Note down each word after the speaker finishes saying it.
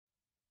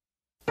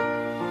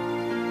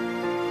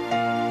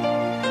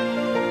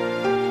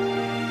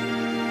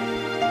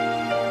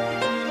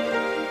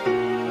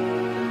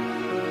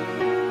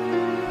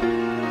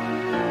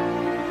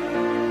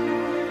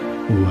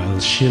while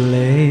she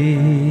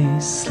lay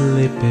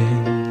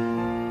sleeping.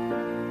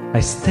 I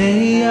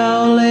stay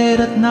out late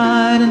at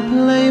night and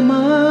play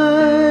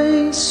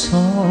my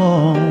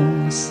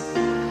songs,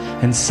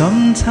 and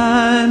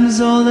sometimes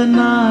all the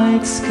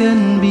nights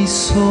can be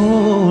so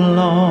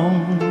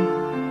long.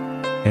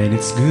 And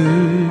it's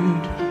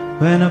good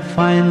when I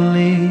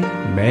finally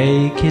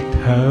make it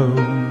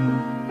home,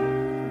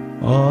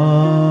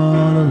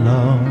 all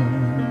alone.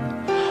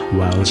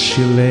 While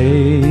she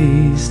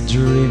lays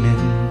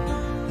dreaming,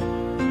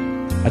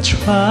 I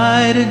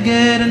try to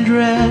get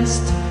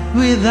undressed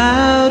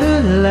without a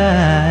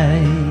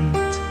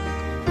light,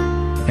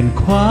 and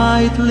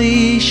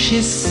quietly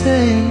she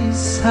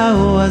says, "How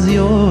was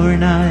your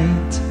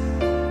night?"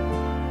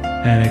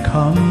 And I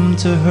come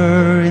to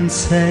her and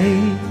say,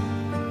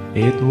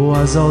 "It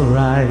was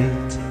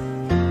alright,"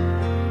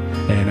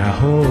 and I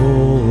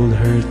hold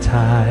her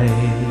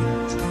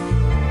tight.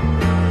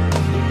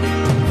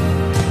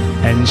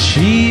 And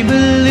she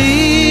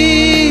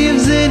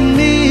believes in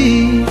me.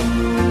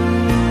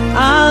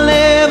 I'll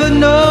never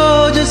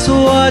know just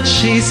what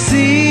she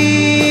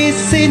sees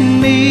in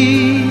me.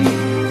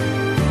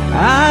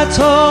 I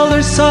told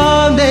her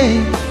someday,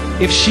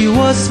 if she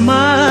was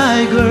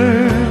my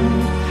girl,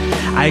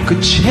 I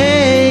could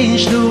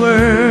change the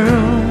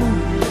world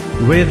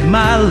with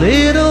my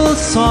little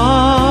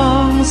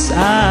songs.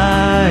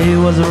 I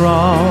was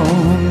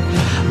wrong,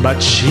 but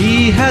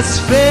she has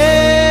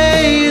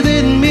faith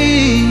in me,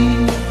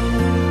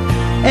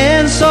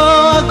 and so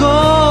I go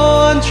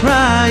on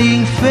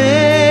trying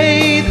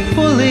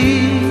faithfully.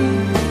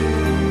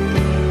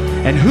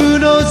 And who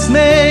knows,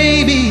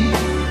 maybe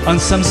on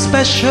some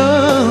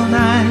special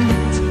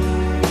night,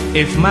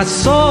 if my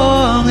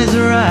song is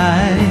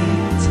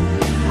right,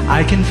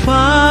 I can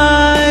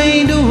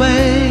find a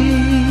way,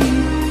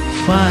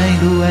 find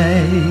a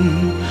way.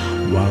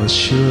 While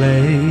she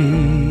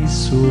lays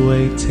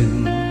waiting,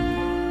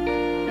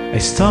 I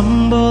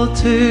stumble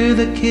to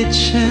the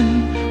kitchen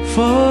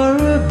for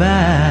a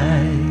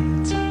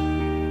bite,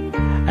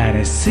 and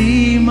I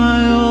see my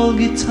old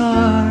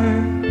guitar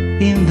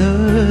in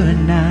the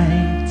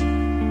night,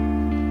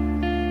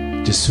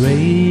 just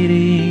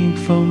waiting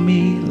for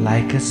me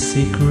like a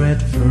secret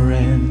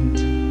friend.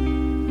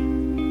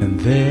 And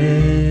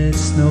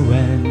there's no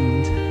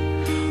end.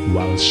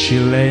 While she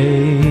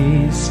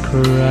lays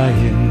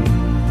crying,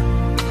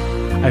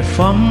 I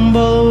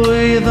fumble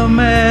with a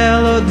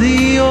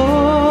melody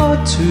or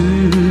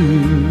two,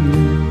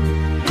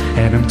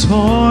 and I'm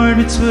torn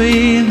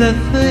between the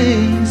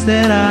things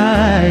that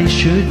I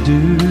should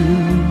do.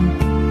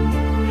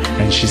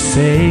 And she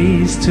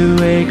says to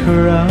wake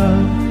her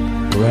up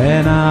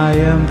when I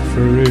am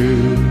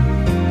through.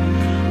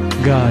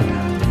 God,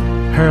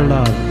 her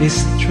love is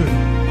true.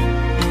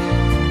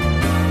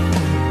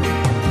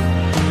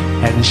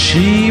 And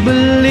she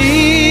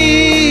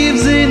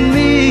believes in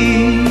me.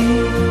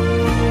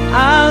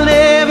 I'll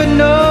never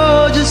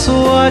know just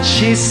what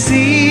she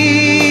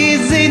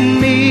sees in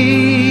me.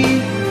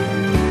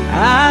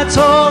 I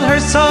told her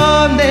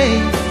someday,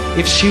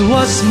 if she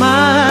was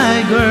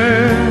my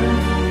girl,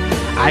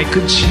 I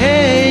could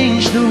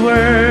change the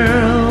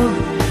world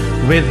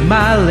with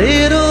my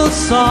little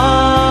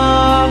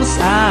songs.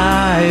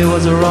 I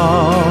was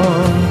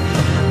wrong,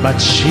 but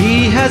she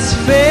has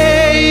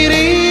faith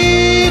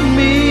in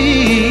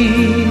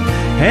me,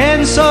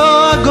 and so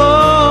I go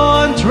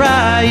on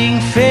trying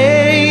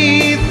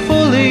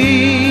faithfully.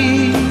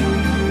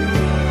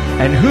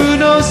 And who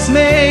knows,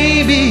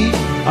 maybe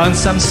on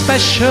some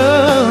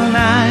special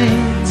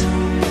night,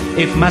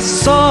 if my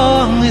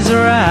song is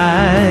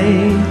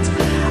right,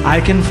 I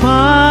can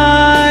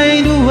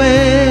find a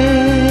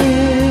way.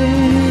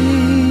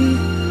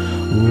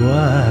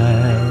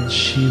 While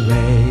she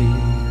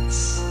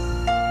waits,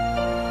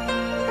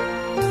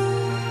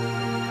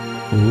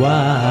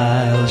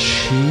 while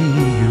she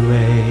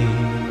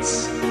waits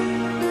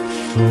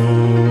for